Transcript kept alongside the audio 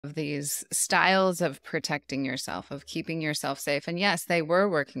these styles of protecting yourself, of keeping yourself safe. And yes, they were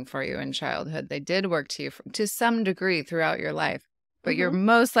working for you in childhood. They did work to some degree throughout your life. But you're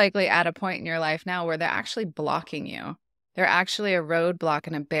most likely at a point in your life now where they're actually blocking you. They're actually a roadblock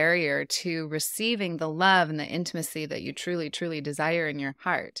and a barrier to receiving the love and the intimacy that you truly, truly desire in your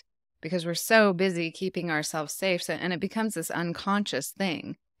heart. Because we're so busy keeping ourselves safe. And it becomes this unconscious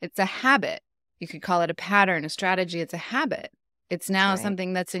thing. It's a habit. You could call it a pattern, a strategy. It's a habit. It's now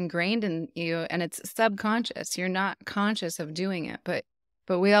something that's ingrained in you, and it's subconscious. You're not conscious of doing it, but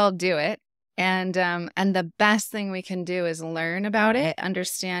we all do it. And the best thing we can do is learn about it,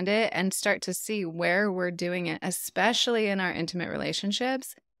 understand it, and start to see where we're doing it, especially in our intimate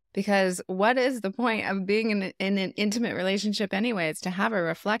relationships. Because what is the point of being in an intimate relationship anyway? It's to have a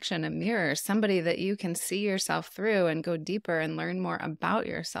reflection, a mirror, somebody that you can see yourself through and go deeper and learn more about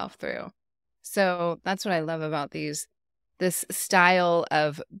yourself through. So that's what I love about this style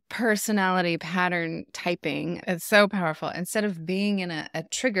of personality pattern typing. It's so powerful. Instead of being in a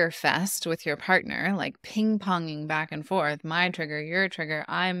trigger fest with your partner, like ping-ponging back and forth, my trigger, your trigger,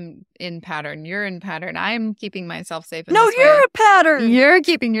 I'm in pattern, you're in pattern, I'm keeping myself safe in this way. You're a pattern. You're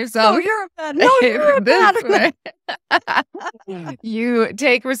keeping yourself. No, you're a pattern. No, you're a pattern. You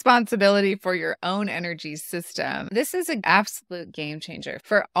take responsibility for your own energy system. This is an absolute game changer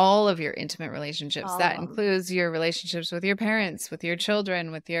for all of your intimate relationships. That includes your relationships with your parents, with your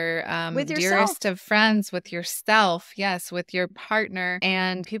children, with your dearest of friends, with yourself, yes, with your partner,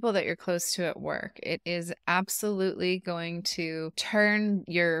 and people that you're close to at work. It is absolutely going to turn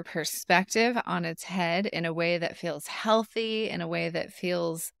your perspective on its head in a way that feels healthy, in a way that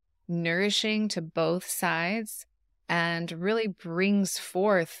feels nourishing to both sides, and really brings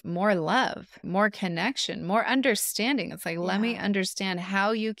forth more love, more connection, more understanding. It's like, let me understand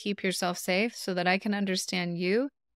how you keep yourself safe so that I can understand you